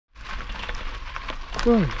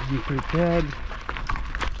So I'm prepared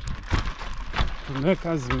to make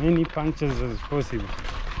as many punctures as possible.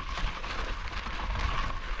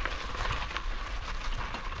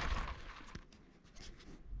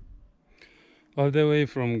 All the way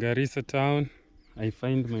from Garissa town, I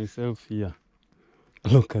find myself here.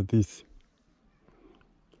 Look at this.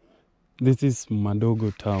 This is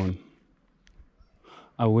Madogo town.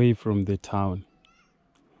 Away from the town.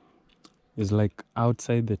 It's like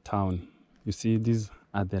outside the town. You see, these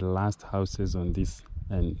are the last houses on this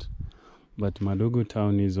end. But Madogo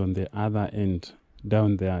town is on the other end,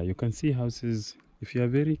 down there. You can see houses. If you are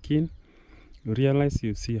very keen, you realize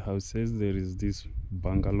you see houses. There is this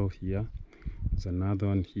bungalow here. There's another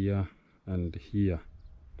one here and here.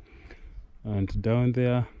 And down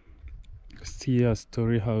there, see a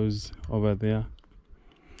story house over there.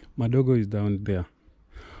 Madogo is down there.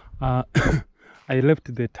 I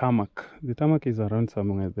left the tarmac. The tarmac is around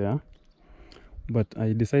somewhere there. But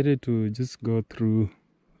I decided to just go through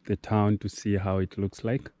the town to see how it looks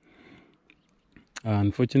like.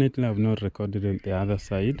 Unfortunately, I've not recorded on the other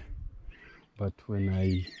side. But when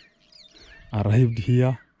I arrived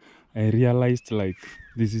here, I realized like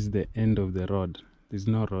this is the end of the road. There's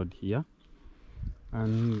no road here.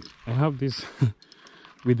 And I have this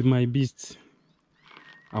with my beasts,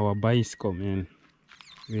 our bicycle, man.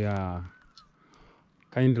 We are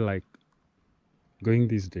kind of like going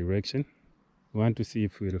this direction. We want to see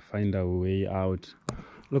if we'll find our way out.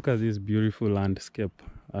 Look at this beautiful landscape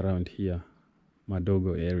around here,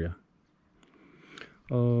 Madogo area.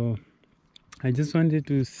 I just wanted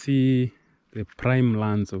to see the prime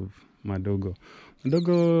lands of Madogo.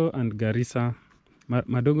 Madogo and Garissa.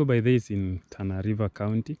 Madogo by this is in Tana River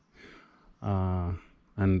County.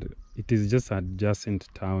 And it is just adjacent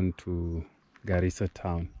town to Garissa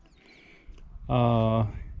town.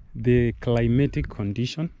 The climatic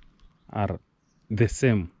condition are the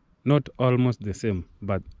same, not almost the same,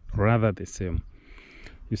 but rather the same.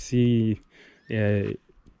 You see, here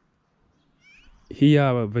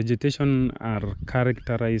vegetation are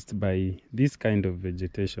characterized by this kind of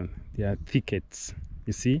vegetation. They are thickets.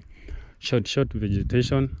 You see, short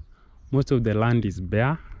vegetation. Most of the land is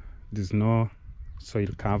bare. There's no soil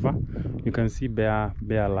cover. You can see bare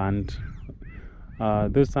land.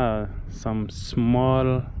 Those are some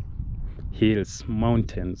small hills,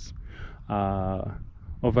 mountains.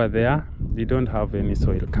 Over there, they don't have any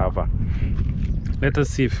soil cover. Let us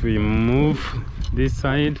see if we move this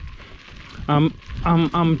side. I'm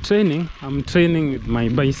training with my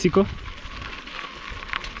bicycle.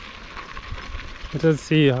 Let us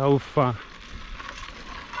see how far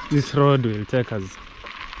this road will take us.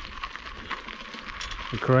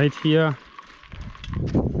 Like right here,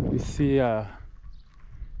 we see a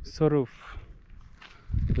sort of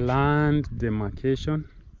land demarcation.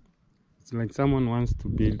 It's like someone wants to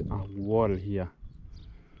build a wall here.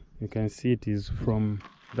 You can see it is from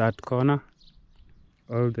that corner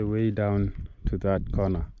all the way down to that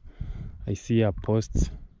corner. I see a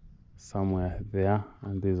post somewhere there,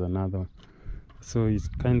 and there's another one. So it's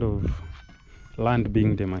kind of land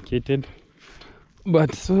being demarcated.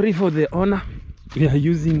 But sorry for the owner. We are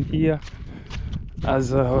using here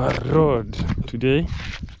as our road today.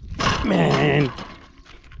 Man!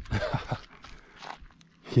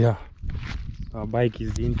 Yeah, our bike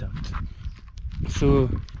is intact. So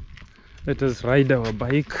let us ride our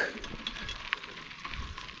bike.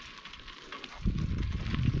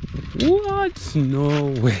 What? No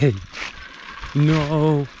way.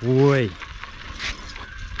 No way.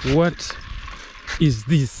 What is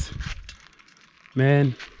this?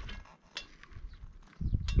 Man,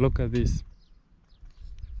 look at this.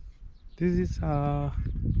 This is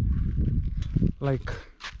like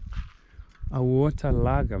a water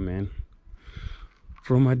lager, man.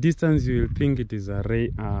 From a distance you will think it is a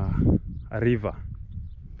river.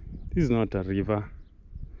 This is not a river.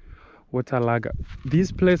 Water lager.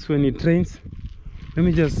 This place, when it rains, let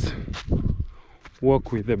me just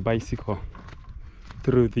walk with the bicycle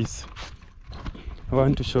through this. I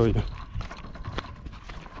want to show you.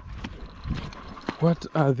 What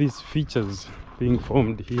are these features being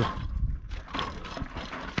formed here?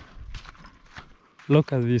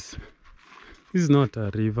 Look at this. This is not a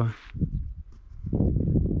river.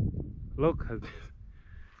 Look at this.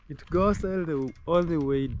 It goes all the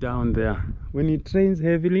way down there. When it rains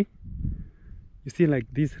heavily, you see like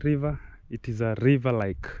this river, it is a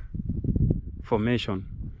river-like formation.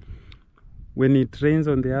 When it rains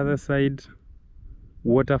on the other side,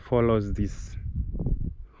 water follows this.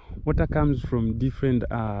 Water comes from different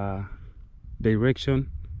direction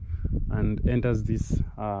and enters this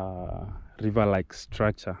river-like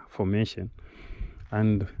structure formation.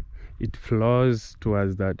 And it flows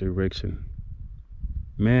towards that direction.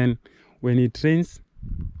 Man, when it rains,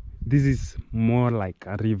 this is more like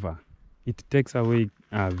a river. It takes away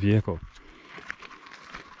a vehicle.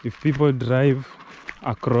 If people drive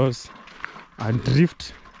across a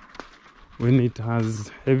drift when it has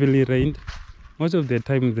heavily rained, most of the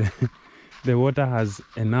time the water has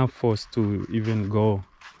enough force to even go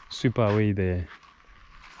sweep away the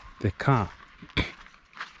car.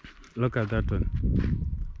 Look at that one.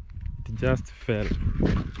 It just fell.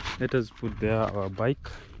 Let us put there our bike.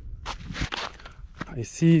 I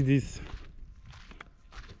see this.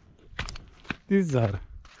 These are,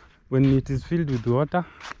 when it is filled with water,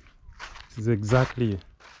 it is exactly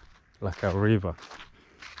like a river.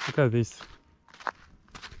 Look at this.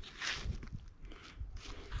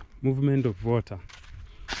 Movement of water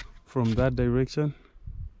from that direction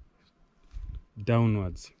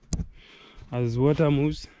downwards. As water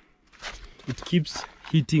moves, it keeps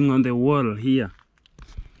hitting on the wall here.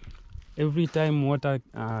 Every time water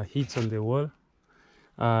hits on the wall,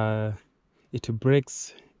 it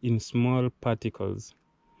breaks in small particles.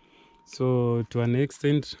 So to an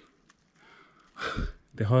extent,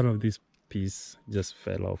 the whole of this piece just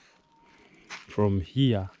fell off. From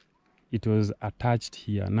here, it was attached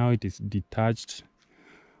here. Now it is detached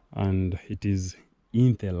and it is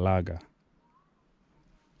in the lagger.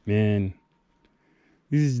 Man,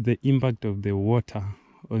 this is the impact of the water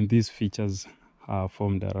on these features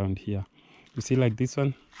formed around here. You see, like this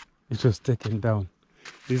one, it was taken down.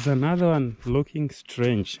 There's another one looking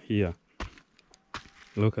strange here.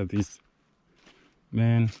 Look at this.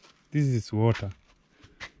 Man, this is water.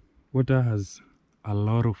 Water has a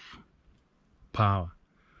lot of power.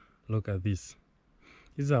 Look at this.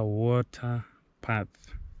 This is a water path.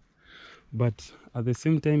 But at the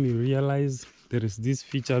same time, you realize there is this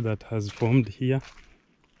feature that has formed here.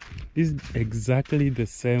 This is exactly the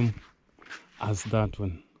same as that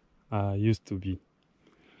one used to be.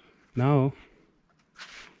 Now,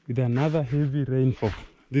 with another heavy rainfall,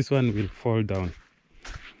 this one will fall down.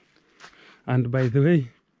 And by the way,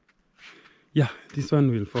 yeah, this one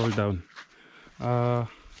will fall down.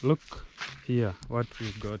 Look here, what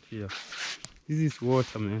we've got here. This is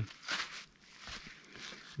water, man.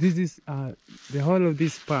 This is the whole of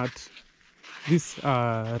this part, this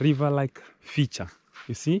river-like feature.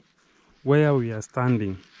 You see, where we are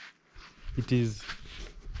standing, it is,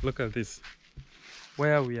 look at this,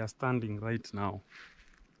 where we are standing right now.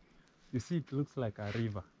 You see, it looks like a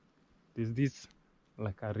river. There's this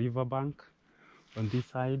like a river bank on this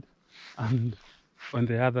side, and on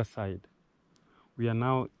the other side, we are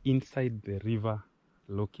now inside the river,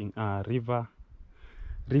 looking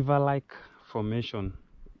river-like formation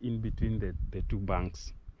in between the two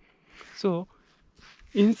banks. So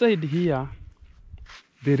inside here,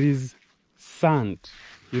 there is sand.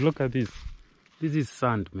 You look at this. This is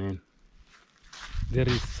sand, man. There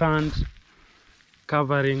is sand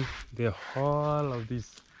covering the whole of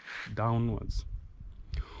this downwards.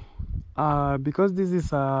 Because this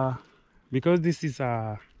is a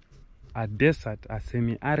desert, a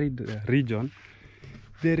semi-arid region,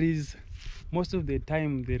 there is, most of the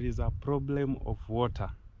time, there is a problem of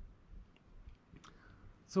water.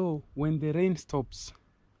 So when the rain stops,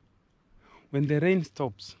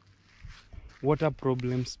 water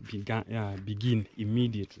problems begin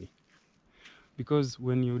immediately. Because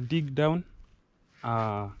when you dig down,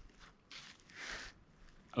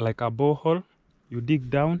 like a borehole, you dig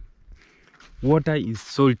down, water is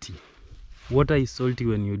salty. Water is salty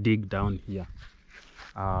when you dig down here,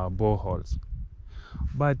 boreholes.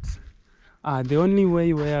 But the only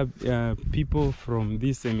way where people from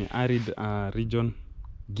this semi-arid region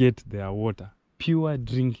get their water, pure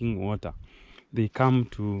drinking water, they come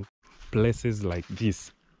to places like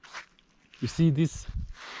this. You see this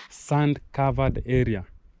sand-covered area?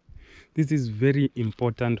 This is very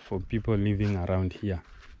important for people living around here.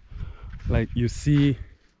 Like you see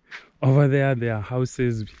over there are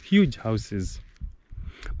houses, huge houses.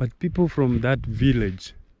 But people from that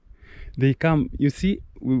village, they come, you see,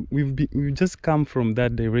 we've just come from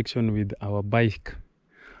that direction with our bike.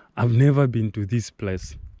 I've never been to this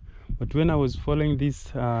place. But when I was following this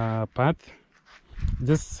path,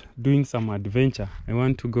 just doing some adventure, I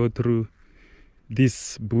want to go through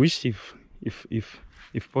this bush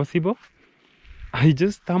if possible. I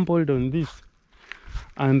just stumbled on this,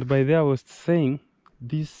 and by there I was saying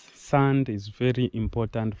this sand is very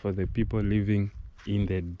important for the people living in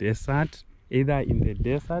the desert, either in the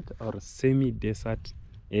desert or semi-desert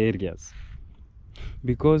areas,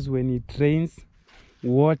 because when it rains,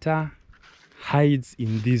 water hides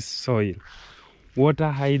in this soil, water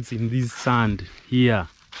hides in this sand here,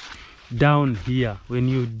 down here. When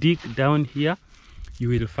you dig down here, you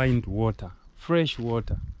will find water, fresh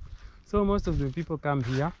water. So most of the people come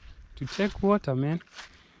here to take water, man.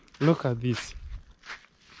 Look at this.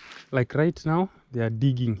 Like right now, they are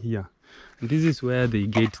digging here. And this is where they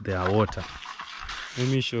get their water. Let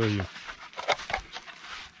me show you.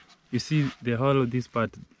 You see the whole of this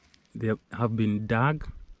part, they have been dug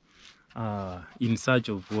in search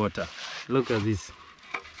of water. Look at this.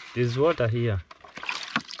 There's water here.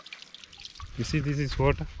 You see, this is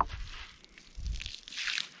water.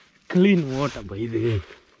 Clean water, by the way.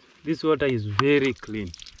 This water is very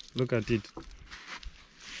clean. Look at it.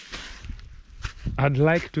 I'd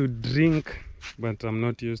like to drink, but I'm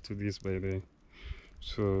not used to this, by the way.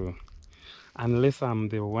 So, unless I'm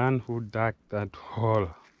the one who dug that hole,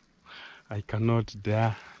 I cannot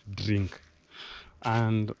dare drink.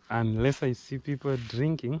 And unless I see people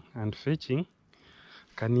drinking and fetching,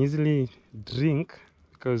 I can easily drink,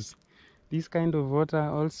 because this kind of water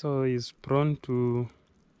also is prone to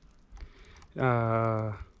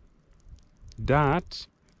dirt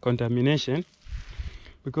contamination,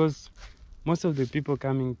 because most of the people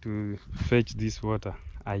coming to fetch this water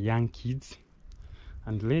are young kids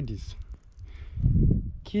and ladies.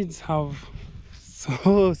 Kids have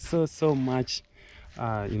so much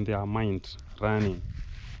in their mind running.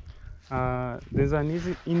 There's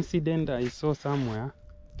an incident I saw somewhere.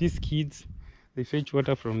 These kids, they fetch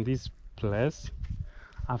water from this place.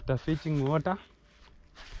 After fetching water,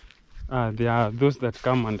 there are those that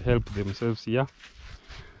come and help themselves here.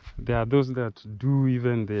 There are those that do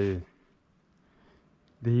even they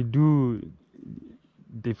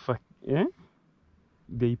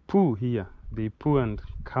poo here. They poo and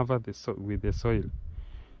cover with the soil,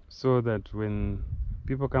 so that when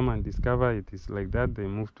people come and discover it is like that, they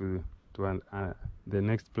move to the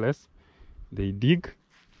next place. They dig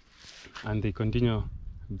and they continue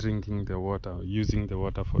drinking the water, using the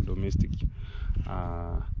water for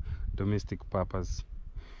domestic purpose.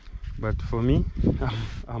 But for me,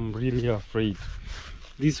 I'm really afraid.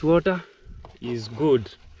 This water is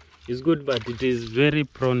good. It's good, but it is very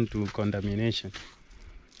prone to contamination.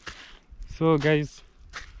 So guys,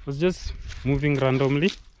 I was just moving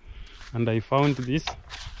randomly and I found this.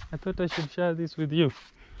 I thought I should share this with you.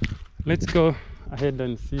 Let's go ahead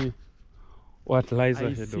and see what lies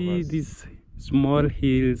ahead of us. I see these small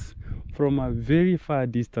hills from a very far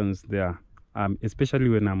distance there, especially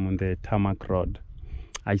when I'm on the tarmac road.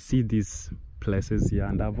 I see these places here,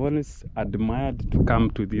 and I've always admired to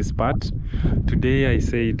come to this part. Today I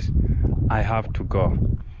said I have to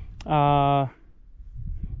go.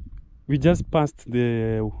 We just passed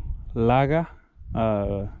the lager,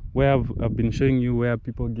 where I've been showing you where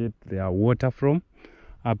people get their water from,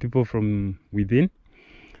 people from within.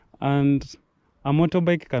 And a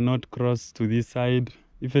motorbike cannot cross to this side,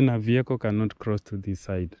 even a vehicle cannot cross to this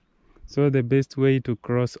side. So the best way to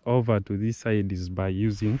cross over to this side is by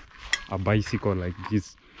using a bicycle like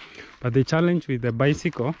this. But the challenge with the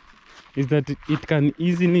bicycle is that it can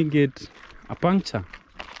easily get a puncture,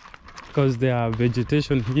 because there are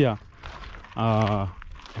vegetation here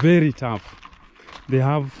very tough. They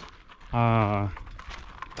have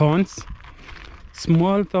thorns,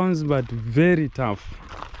 small thorns, but very tough.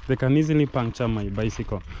 They can easily puncture my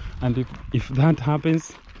bicycle, and if that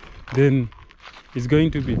happens, then it's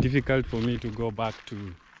going to be difficult for me to go back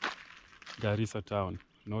to Garissa town,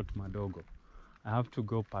 not Madogo. I have to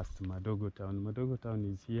go past Madogo town. Madogo town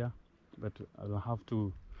is here, but I'll have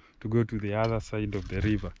to go to the other side of the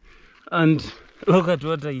river. And look at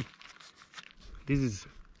what this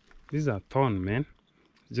is a thorn, man.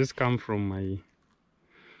 Just come from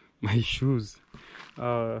my shoes.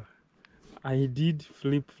 I did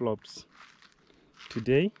flip-flops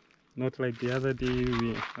today, not like the other day.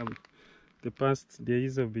 The past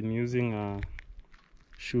days I've been using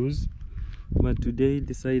shoes, but today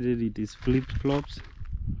decided it is flip-flops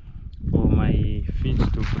for my feet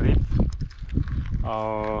to breathe.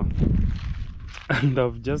 And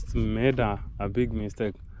I've just made a big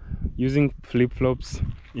mistake. Using flip-flops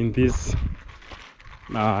in this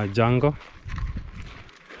jungle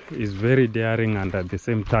is very daring and at the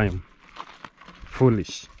same time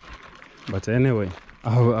foolish. But anyway,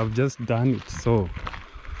 I've just done it, so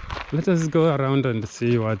let us go around and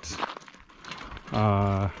see what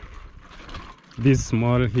these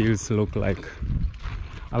small hills look like.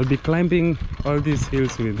 I'll be climbing all these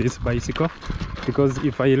hills with this bicycle, because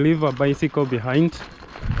if I leave a bicycle behind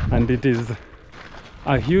and it is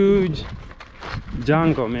a huge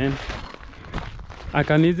jungle, man, I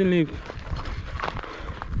can easily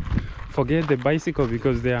forget the bicycle,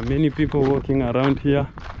 because there are many people walking around here.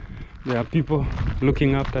 There are people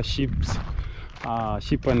looking after sheep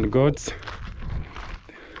sheep and goats.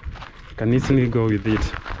 Can easily go with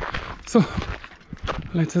it. So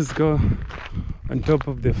let us go on top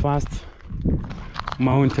of the first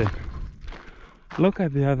mountain. Look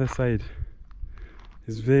at the other side.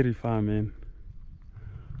 It's very far, man.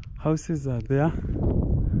 Houses are there.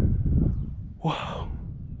 Wow.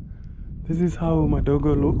 This is how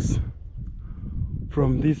Madogo looks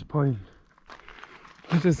from this point.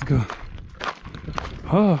 Let us go.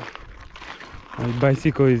 Oh, my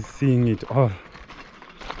bicycle is seeing it all.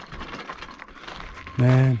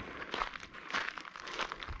 Man,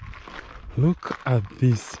 look at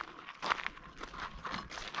this.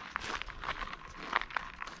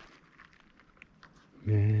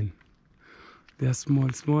 Man, they are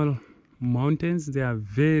small mountains. There are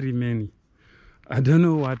very many. I don't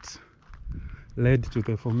know what led to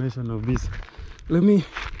the formation of this. Let me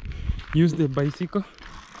use the bicycle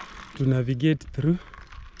to navigate through.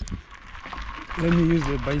 Let me use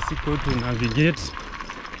the bicycle to navigate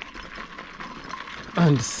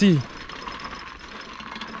and see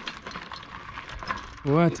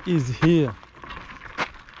what is here.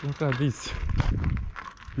 Look at this,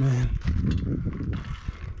 man.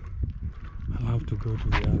 I'll have to go to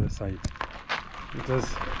the other side. Let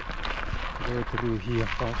us go through here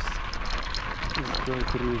first. Let's go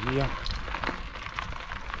through here.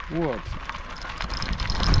 What?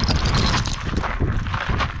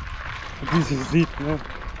 This is it, man.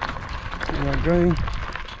 We are going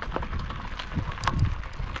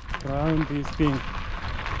around this thing,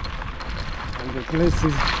 and the place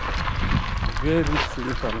is very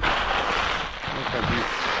slippery. Look at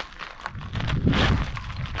this.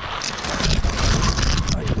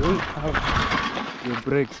 I don't have the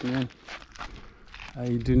brakes, man. I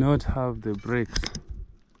do not have the brakes.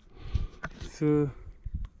 So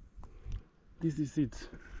this is it.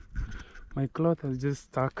 My cloth is just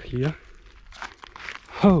stuck here.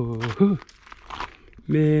 Oh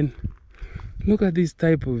man, look at this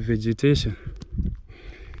type of vegetation.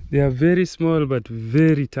 They are very small but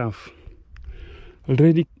very tough.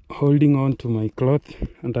 Already holding on to my cloth,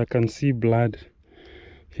 and I can see blood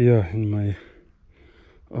here in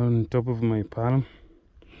on top of my palm.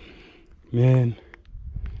 Man,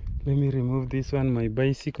 let me remove this one. My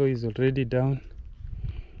bicycle is already down.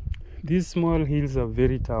 These small hills are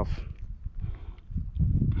very tough.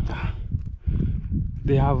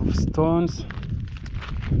 They have stones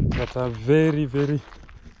that are very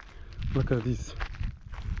look at this.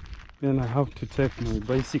 Then I have to take my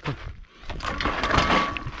bicycle,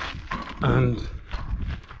 and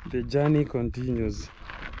the journey continues.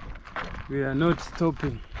 We are not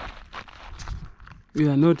stopping. We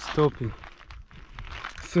are not stopping.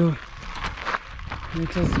 So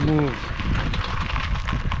let us move.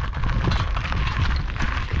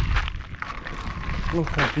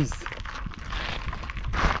 Look at this.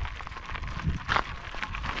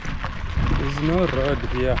 There's no road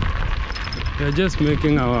here. We're just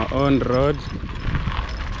making our own road.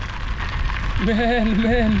 Man.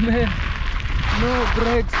 No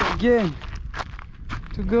brakes again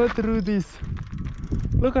to go through this.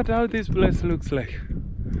 Look at how this place looks like.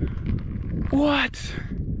 What?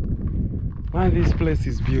 Man, this place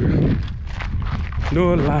is beautiful.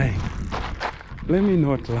 No lie. Let me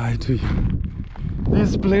not lie to you.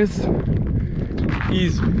 This place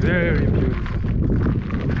is very beautiful.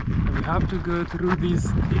 We have to go through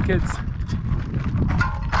these thickets,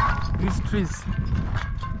 these trees.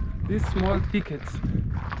 These small thickets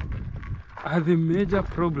are the major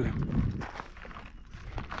problem.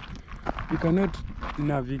 You cannot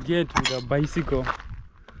navigate with a bicycle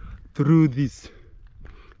through this.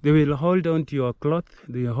 They will hold on to your cloth,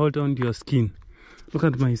 they will hold on to your skin. Look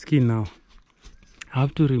at my skin now. I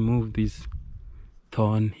have to remove this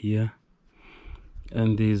thorn here,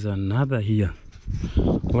 and there's another here.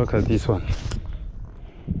 Look at this one,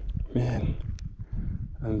 man,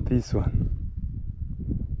 and this one.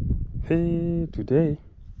 Hey, today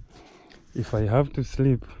if I have to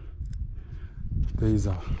sleep, there is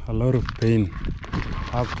a lot of pain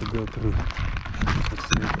I have to go through.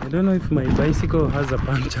 I don't know if my bicycle has a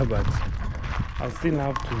puncture, but I'll still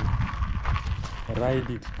have to ride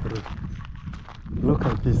it through. Look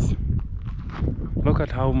at this. Look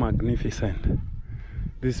at how magnificent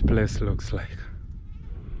this place looks like.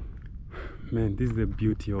 Man, this is the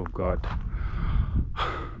beauty of God.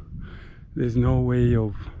 There's no way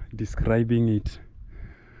of describing it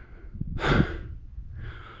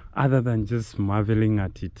other than just marveling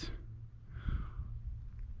at it.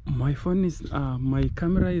 My phone is my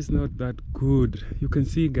camera is not that good. You can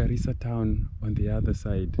see Garissa town on the other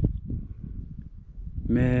side.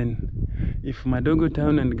 Man, if Madogo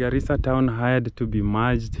town and Garissa town had to be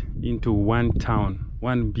merged into one town,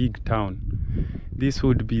 one big town, this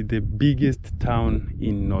would be the biggest town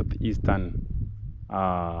in northeastern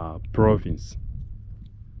province.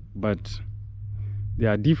 But they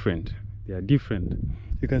are different. They are different.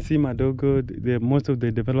 You can see Madogo, most of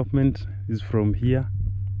the development is from here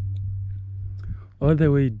all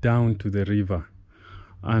the way down to the river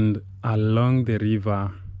and along the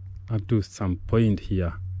river up to some point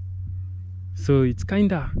here. So it's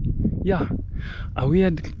kinda, yeah, a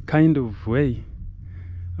weird kind of way.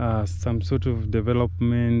 Some sort of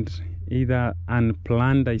development, either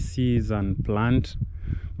unplanned. I see is unplanned,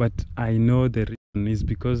 but I know the reason is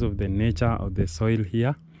because of the nature of the soil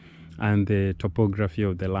here and the topography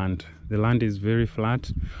of the land. The land is very flat,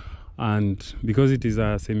 and because it is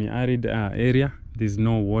a semi-arid area, there's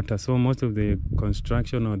no water, so most of the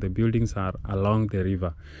construction or the buildings are along the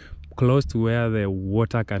river, close to where the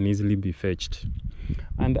water can easily be fetched.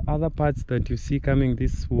 And other parts that you see coming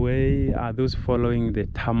this way are those following the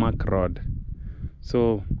tarmac road.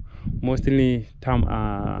 So mostly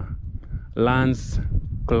lands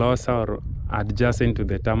closer or adjacent to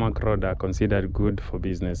the tarmac road are considered good for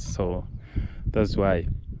business. So that's why.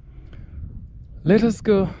 Let us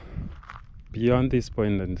go beyond this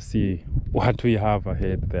point and see what we have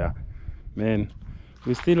ahead there. Man,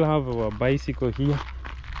 we still have our bicycle here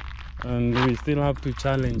and we still have to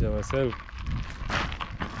challenge ourselves.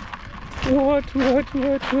 What? Man.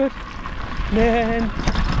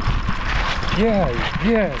 Yeah.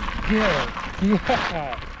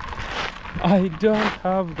 I don't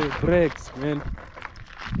have the brakes, man.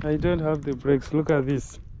 I don't have the brakes. Look at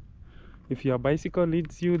this. If your bicycle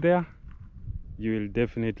leads you there, you will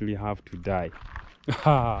definitely have to die.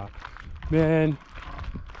 Man.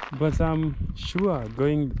 But I'm sure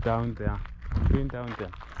going down there.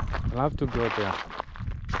 I'll have to go there.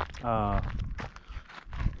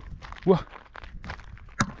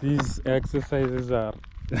 These exercises are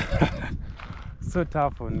so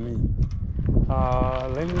tough on me.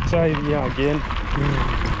 Let me try it here again.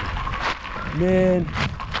 Man,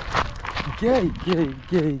 gay.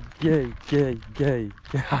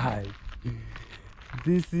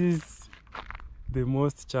 This is the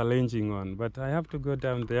most challenging one, but I have to go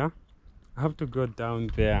down there.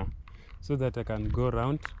 So that I can go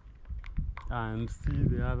around and see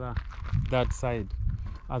that side.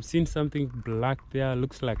 I've seen something black there,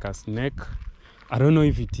 looks like a snake. I don't know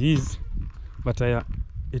if it is, but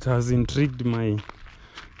it has intrigued my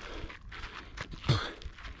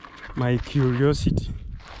curiosity.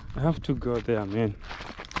 I have to go there, man.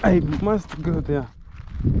 I must go there.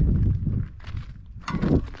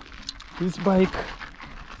 This bike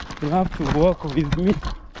will have to walk with me.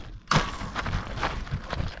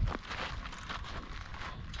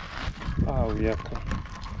 We are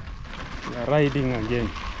riding again.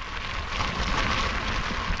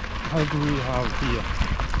 How do we have here?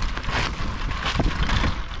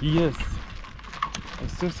 Yes, I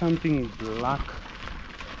saw something black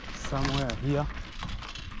somewhere here.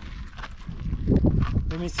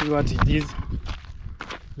 Let me see what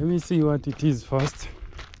it is. First.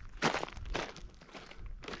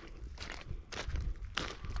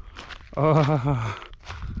 Oh,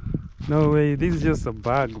 no way, this is just a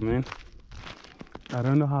bag, man. I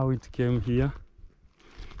don't know how it came here.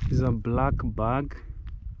 It's a black bag.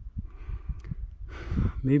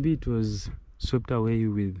 Maybe it was swept away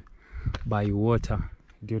by water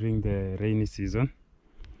during the rainy season.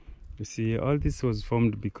 You see, all this was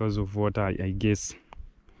formed because of water, I guess.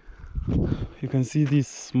 You can see these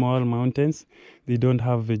small mountains. They don't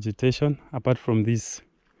have vegetation apart from these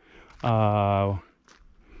 3,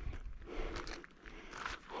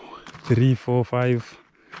 4, 5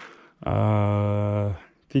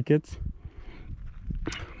 thickets.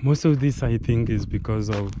 Most of this, I think, is because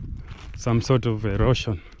of some sort of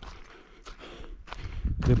erosion.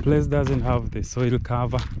 The place doesn't have the soil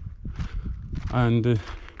cover, and it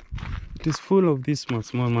is full of these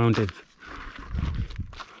small mountains.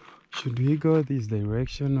 Should we go this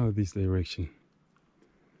direction or this direction?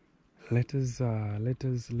 Let us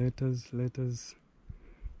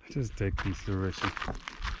take this direction.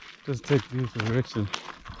 Just take this direction.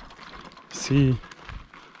 See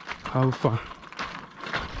how far.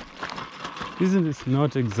 This is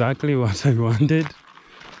not exactly what I wanted,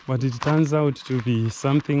 but it turns out to be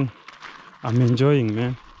something I'm enjoying,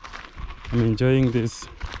 man. I'm enjoying this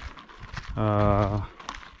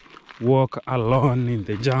walk alone in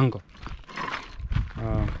the jungle.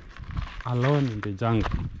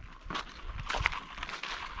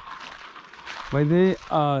 By the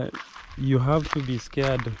way, you have to be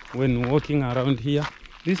scared when walking around here.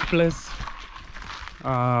 This place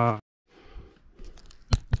Man,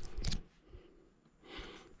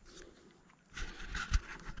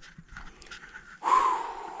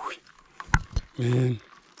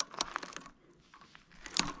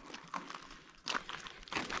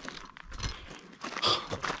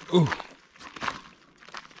 oh,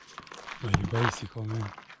 my bicycle, man.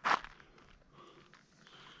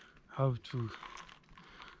 How to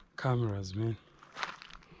cameras, man.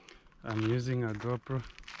 I'm using a GoPro.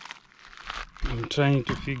 I'm trying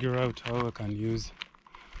to figure out how I can use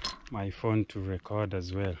my phone to record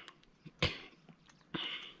as well.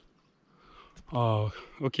 Oh,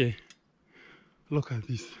 okay. Look at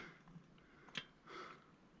this.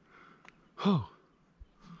 Oh.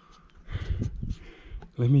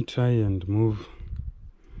 Let me try and move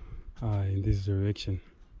in this direction.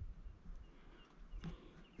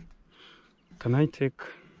 Can I take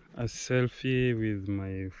a selfie with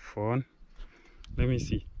my phone? Let me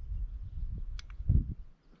see.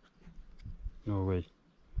 No way.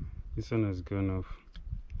 This one has gone off.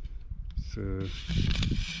 So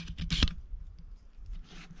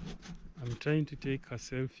I'm trying to take a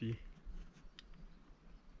selfie.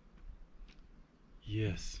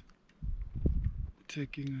 Yes.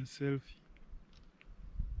 Taking a selfie.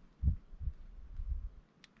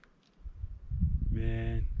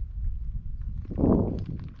 Man.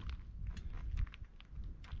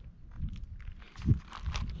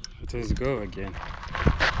 Let us go again.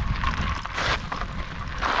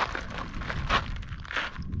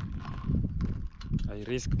 I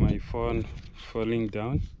risk my phone falling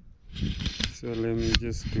down. So let me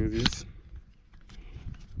just do this.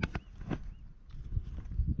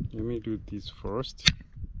 Let me do this first.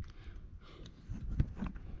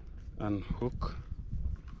 Unhook.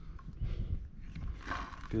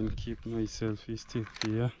 Then keep my selfie stick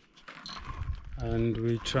here. And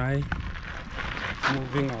we try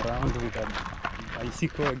moving around with a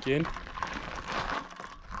bicycle again.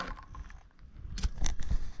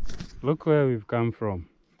 Look where we've come from.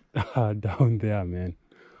 Down there, man.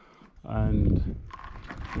 And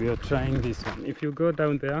we are trying this one. If you go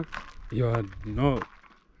down there, you are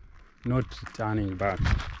not turning back.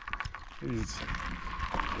 Please,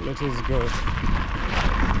 let us go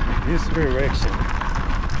this direction.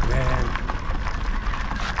 Man,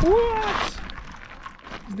 what?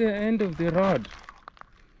 It's the end of the road.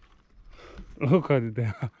 Look at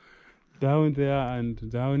there, down there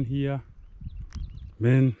and down here.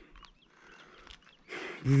 Man,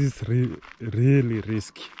 this is really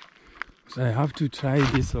risky. So I have to try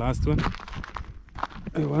this last one.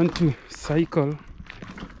 I want to cycle.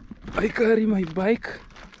 I carry my bike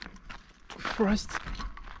first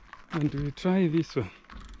and we try this one.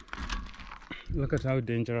 Look at how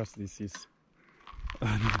dangerous this is.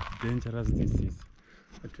 And dangerous this is.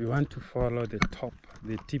 But we want to follow the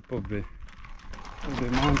tip of the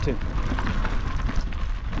mountain.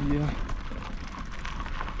 Yeah.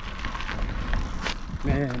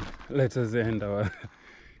 Man, let us end our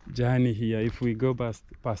journey here. If we go past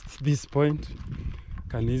this point,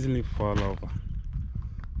 can easily fall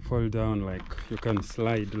down, like you can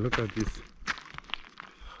slide. Look at this.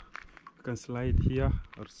 You can slide here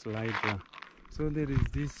or slide there. So there is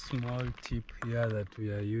this small tip here that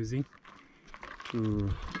we are using to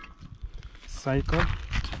cycle.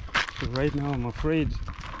 So right now I'm afraid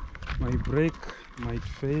my brake might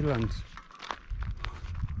fail and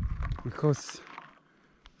because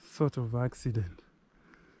sort of accident.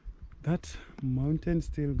 That mountain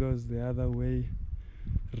still goes the other way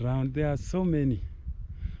round. There are so many.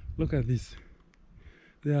 Look at this.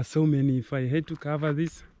 There are so many. If I had to cover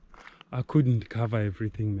this, I couldn't cover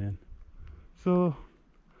everything, man. So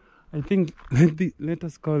I think let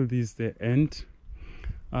us call this the end.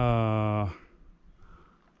 I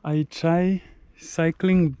try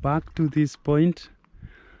cycling back to this point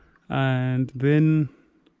and then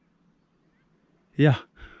yeah,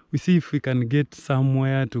 we see if we can get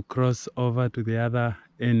somewhere to cross over to the other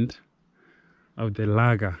end of the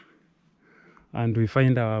lager and we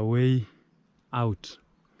find our way out.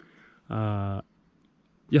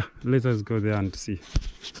 Yeah, let us go there and see.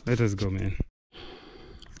 Let us go, man.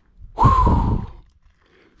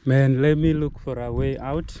 Man, let me look for a way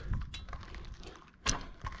out.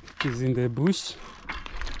 It is in the bush,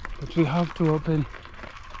 but we have to open.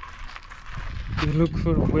 We look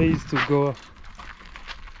for ways to go,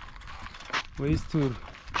 ways to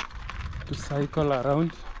cycle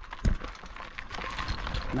around,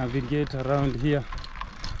 navigate around here.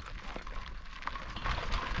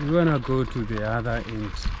 We wanna go to the other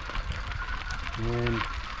end. And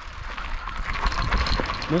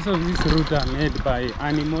most of these routes are made by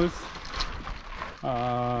animals,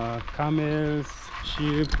 camels,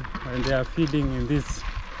 sheep, and they are feeding in this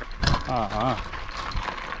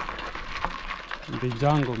in the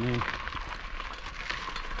jungle, man.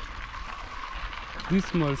 These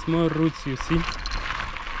small routes you see,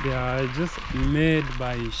 they are just made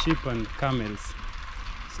by sheep and camels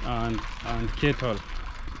and cattle.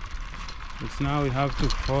 It's now we have to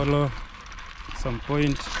follow some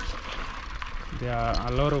point. There are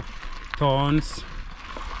a lot of thorns,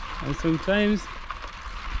 and sometimes,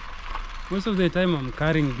 most of the time, I'm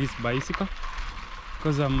carrying this bicycle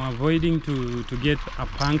because I'm avoiding to get a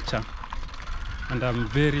puncture, and I'm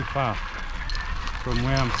very far from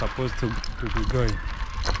where I'm supposed to be going.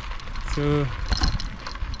 So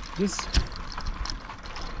just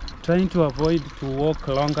trying to avoid to walk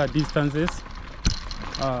longer distances,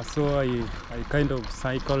 so I kind of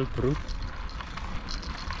cycle through.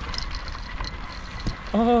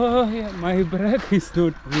 Oh yeah, my brake is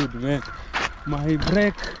not good, man. My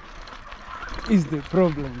brake is the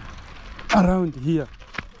problem around here.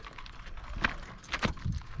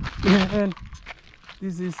 Man,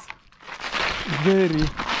 this is very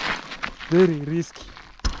risky.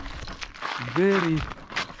 Very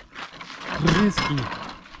risky.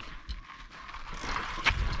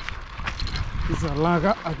 It's a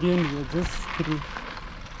lager again. We're just through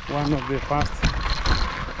one of the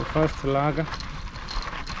first lager.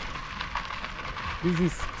 This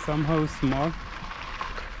is somehow small.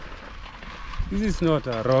 This is not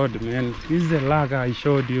a road, man. This is a lager I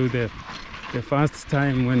showed you the first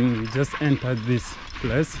time when we just entered this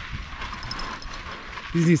place.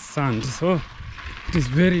 This is sand, so it is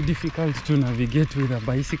very difficult to navigate with a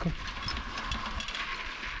bicycle.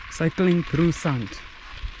 Cycling through sand,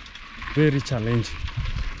 very challenging.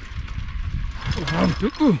 You have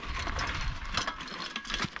to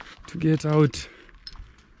get out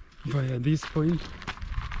via this point.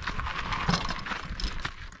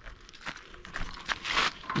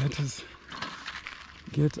 Let us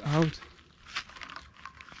get out.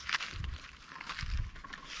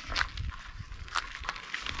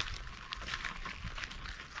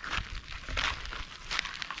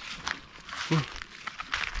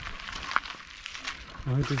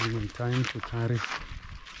 Now it is my time to carry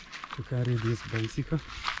this bicycle.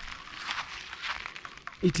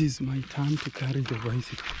 It is my turn to carry the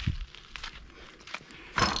bicycle.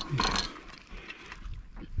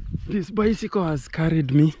 This bicycle has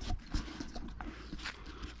carried me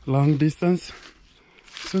long distance,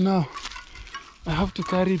 so now I have to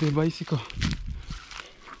carry the bicycle.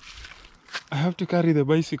 I have to carry the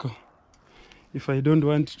bicycle if I don't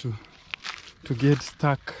want to get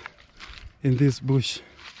stuck in this bush.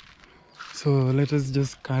 So let us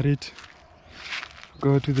just carry it,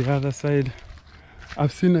 go to the other side.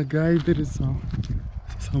 I've seen a guy, there is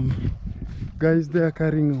some guys there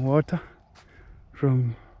carrying water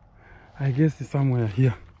from, I guess, somewhere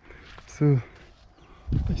here. So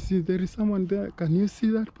I see there is someone there. Can you see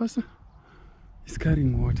that person? He's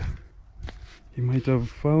carrying water. He might have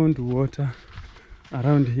found water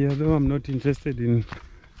around here, though I'm not interested in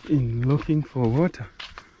looking for water.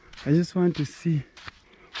 I just want to see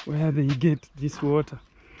where they get this water,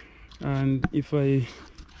 and if I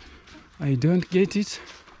don't get it,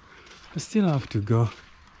 I still have to go,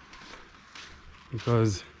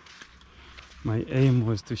 because my aim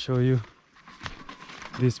was to show you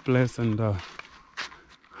this place, and I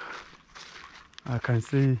can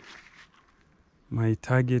say my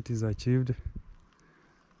target is achieved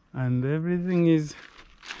and everything is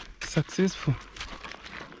successful.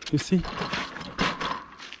 You see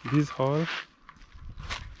this hole?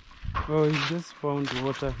 Oh, he just found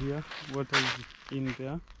water here. Water is in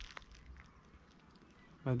there.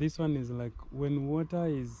 But this one is like when water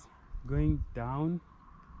is going down,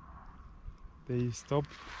 they stop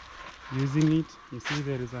using it. You see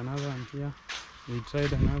there is another one here. We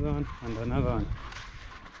tried another one and another one.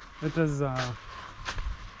 Let us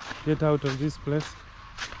get out of this place.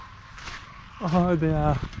 Oh, there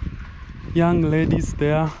are young ladies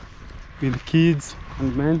there with kids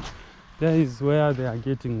and men. There is where they are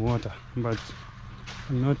getting water, but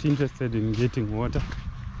I'm not interested in getting water.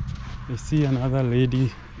 I see another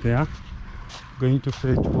lady there going to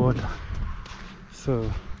fetch water. So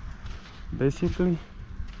basically,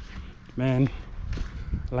 man,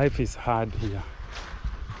 life is hard here.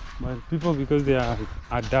 But people, because they are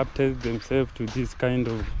adapted themselves to this kind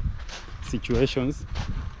of situations,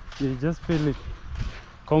 they just feel it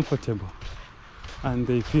comfortable and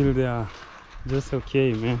they feel they are just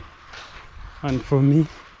okay, man. And for me,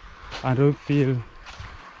 I don't feel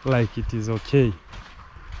like it is okay.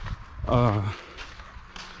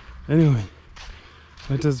 Anyway,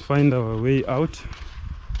 let us find our way out.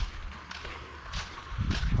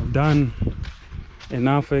 I've done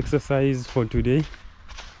enough exercise for today.